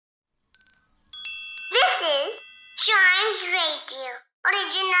Giant Radio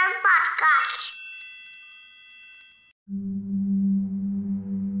Original Podcast।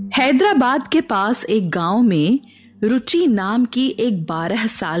 Hyderabad के पास एक गांव में रुचि नाम की एक 12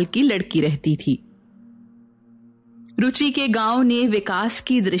 साल की लड़की रहती थी। रुचि के गांव ने विकास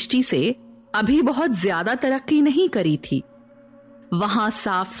की दृष्टि से अभी बहुत ज्यादा तरक्की नहीं करी थी। वहां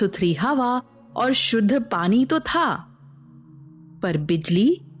साफ सुथरी हवा और शुद्ध पानी तो था, पर बिजली,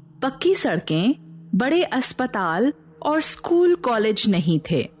 पक्की सड़कें, बड़े अस्पताल और स्कूल कॉलेज नहीं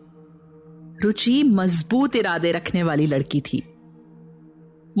थे। रुचि मजबूत इरादे रखने वाली लड़की थी।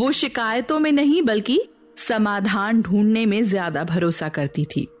 वो शिकायतों में नहीं बल्कि समाधान ढूंढने में ज्यादा भरोसा करती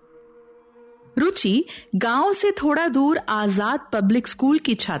थी। रुचि गांव से थोड़ा दूर आजाद पब्लिक स्कूल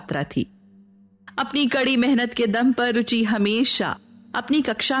की छात्रा थी। अपनी कड़ी मेहनत के दम पर रुचि हमेशा अपनी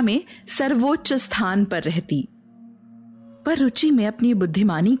कक्षा में सर्वोच्च स्थान पर रहती। पर रुचि में अपनी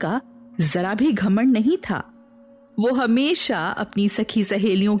बुद्धिमानी का जरा भी घमंड नहीं था। वो हमेशा अपनी सखी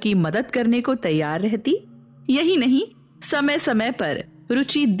सहेलियों की मदद करने को तैयार रहती। यही नहीं, समय समय पर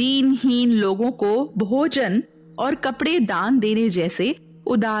रुचि दीनहीन लोगों को भोजन और कपड़े दान देने जैसे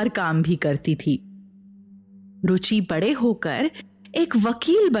उदार काम भी करती थी। रुचि बड़े होकर एक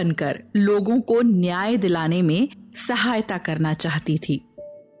वकील बनकर लोगों को न्याय दिलाने में सहायता करना चाहती थी।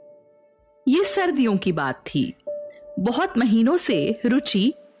 ये सर्दियों की बात थी। बहुत महीनों से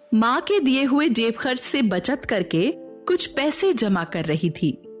रुचि मां के दिए हुए जेब खर्च से बचत करके कुछ पैसे जमा कर रही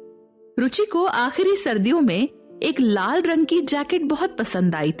थी। रुचि को आखिरी सर्दियों में एक लाल रंग की जैकेट बहुत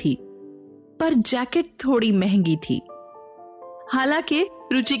पसंद आई थी, पर जैकेट थोड़ी महंगी थी। हालांकि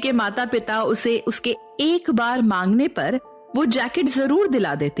रुचि के माता पिता उसे उसके एक बार मांगने पर वो जैकेट जरूर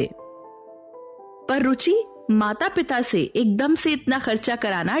दिला देते, पर रुचि माता पिता से एकदम से इतना खर्चा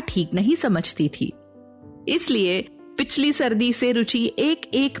कराना ठीक नहीं समझती थी। इसलिए पिछली सर्दी से रुचि एक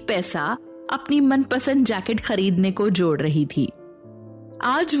एक पैसा अपनी मनपसंद जैकेट खरीदने को जोड़ रही थी।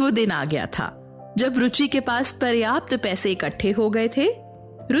 आज वो दिन आ गया था जब रुचि के पास पर्याप्त पैसे इकट्ठे हो गए थे।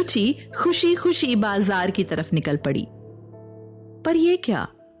 रुचि खुशी खुशी बाजार की तरफ निकल पड़ी। पर ये क्या,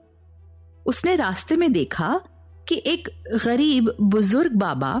 उसने रास्ते में देखा कि एक गरीब बुजुर्ग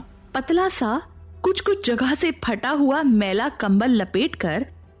बाबा पतला सा कुछ कुछ जगह से फटा हुआ मैला कंबल लपेटकर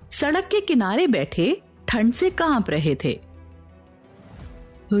सड़क के किनारे बैठे ठंड से कांप रहे थे।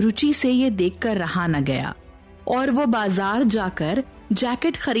 रुचि से ये देखकर रहा न गया और वो बाजार जाकर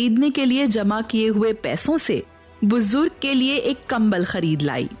जैकेट खरीदने के लिए जमा किए हुए पैसों से बुजुर्ग के लिए एक कंबल खरीद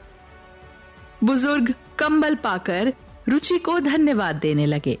लाई। बुजुर्ग कंबल पाकर रुचि को धन्यवाद देने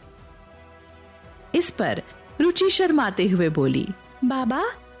लगे। इस पर रुचि शर्माते हुए बोली, बाबा,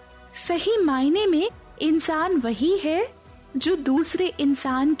 सही मायने में इंसान वही है जो दूसरे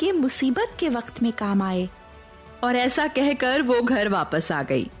इंसान के मुसीबत के वक्त में काम आए। और ऐसा कहकर वो घर वापस आ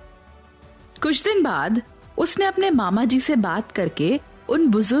गई। कुछ दिन बाद उसने अपने मामा जी से बात करके उन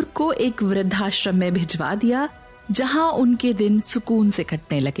बुजुर्ग को एक वृद्धाश्रम में भिजवा दिया, जहां उनके दिन सुकून से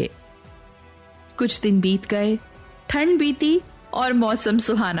कटने लगे। कुछ दिन बीत गए, ठंड बीती और मौसम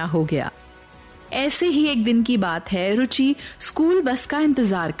सुहाना हो गया। ऐसे ही एक दिन की बात है, रुचि स्कूल बस का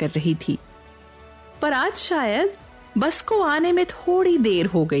इंतजार कर रही थी, पर आज शायद बस को आने में थोड़ी देर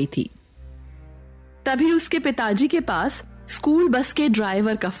हो गई थी। तभी उसके पिताजी के पास स्कूल बस के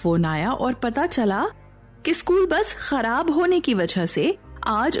ड्राइवर का फोन आया और पता चला कि स्कूल बस खराब होने की वजह से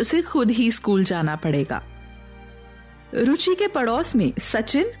आज उसे खुद ही स्कूल जाना पड़ेगा। रुचि के पड़ोस में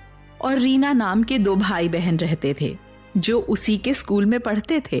सचिन और रीना नाम के 2 भाई बहन रहते थे, जो उसी के स्कूल में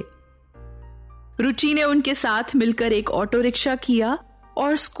पढ़ते थे। रुचि ने उनके साथ मिलकर एक ऑटो रिक्शा किया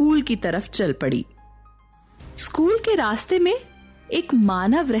और स्कूल की तरफ चल पड़ी। स्कूल के रास्ते में एक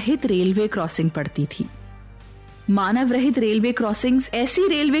मानव रहित रेलवे क्रॉसिंग पड़ती थी। मानव रहित रेलवे क्रॉसिंग्स ऐसी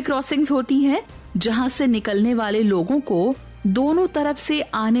रेलवे क्रॉसिंग्स होती हैं जहां से निकलने वाले लोगों को दोनों तरफ से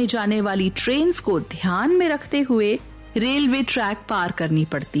आने जाने वाली ट्रेन्स को ध्यान में रखते हुए रेलवे ट्रैक पार करनी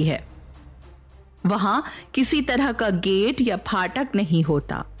पड़ती है। वहां किसी तरह का गेट या फाटक नहीं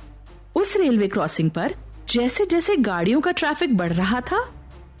होता। उस रेलवे क्रॉसिंग पर जैसे जैसे गाड़ियों का ट्रैफिक बढ़ रहा था,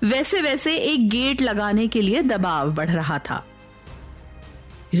 वैसे वैसे एक गेट लगाने के लिए दबाव बढ़ रहा था।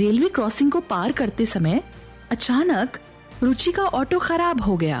 रेलवे क्रॉसिंग को पार करते समय अचानक रुचि का ऑटो खराब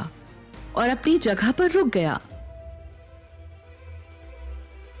हो गया और अपनी जगह पर रुक गया।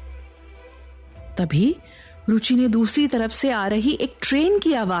 तभी रुचि ने दूसरी तरफ से आ रही एक ट्रेन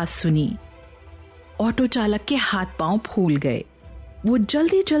की आवाज सुनी। ऑटो चालक के हाथ पांव फूल गए। वो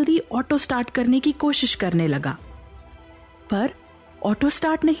जल्दी जल्दी ऑटो स्टार्ट करने की कोशिश करने लगा, पर ऑटो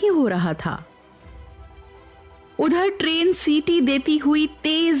स्टार्ट नहीं हो रहा था। उधर ट्रेन सीटी देती हुई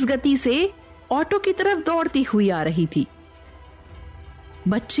तेज गति से ऑटो की तरफ दौड़ती हुई आ रही थी।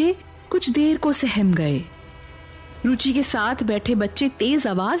 बच्चे कुछ देर को सहम गए, रुचि के साथ बैठे बच्चे तेज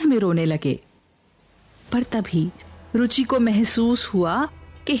आवाज में रोने लगे। पर तभी रुचि को महसूस हुआ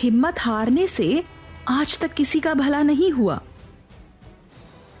कि हिम्मत हारने से आज तक किसी का भला नहीं हुआ।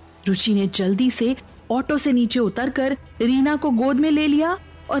 रुचि ने जल्दी से ऑटो से नीचे उतरकर रीना को गोद में ले लिया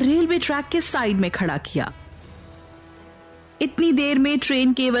और रेलवे ट्रैक के साइड में खड़ा किया। इतनी देर में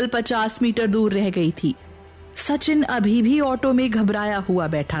ट्रेन केवल 50 मीटर दूर रह गई थी। सचिन अभी भी ऑटो में घबराया हुआ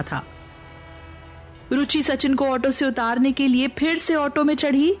बैठा था। रुचि सचिन को ऑटो से उतारने के लिए फिर से ऑटो में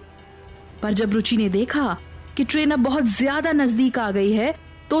चढ़ी, पर जब रुचि ने देखा कि ट्रेन अब बहुत ज्यादा नजदीक आ गई है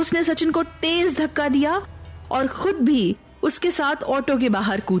तो उसने सचिन को तेज धक्का दिया और खुद भी उसके साथ ऑटो के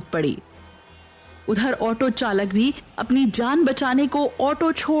बाहर कूद पड़ी। उधर ऑटो चालक भी अपनी जान बचाने को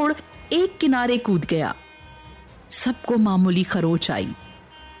ऑटो छोड़ एक किनारे कूद गया। सबको मामूली खरोच आई।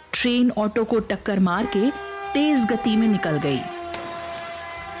 ट्रेन ऑटो को टक्कर मार के तेज गति में निकल गई।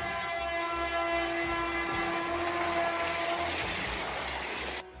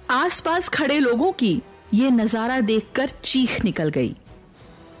 आसपास खड़े लोगों की ये नजारा देखकर चीख निकल गई।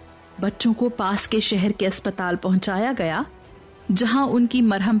 बच्चों को पास के शहर के अस्पताल पहुंचाया गया, जहां उनकी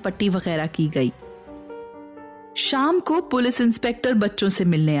मरहम पट्टी वगैरह की गई। शाम को पुलिस इंस्पेक्टर बच्चों से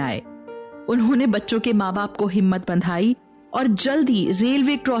मिलने आए। उन्होंने बच्चों के माँ बाप को हिम्मत बंधाई और जल्दी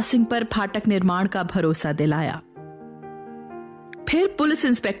रेलवे क्रॉसिंग पर फाटक निर्माण का भरोसा दिलाया। फिर पुलिस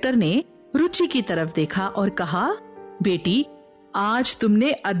इंस्पेक्टर ने रुचि की तरफ देखा और कहा, बेटी, आज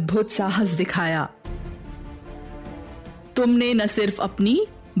तुमने अद्भुत साहस दिखाया। तुमने न सिर्फ अपनी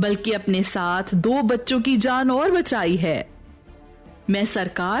बल्कि अपने साथ 2 बच्चों की जान और बचाई है। मैं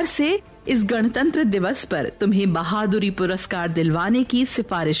सरकार से इस गणतंत्र दिवस पर तुम्हें बहादुरी पुरस्कार दिलवाने की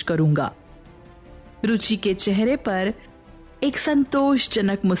सिफारिश करूंगा। रुचि के चेहरे पर एक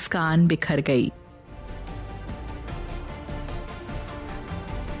संतोषजनक मुस्कान बिखर गई।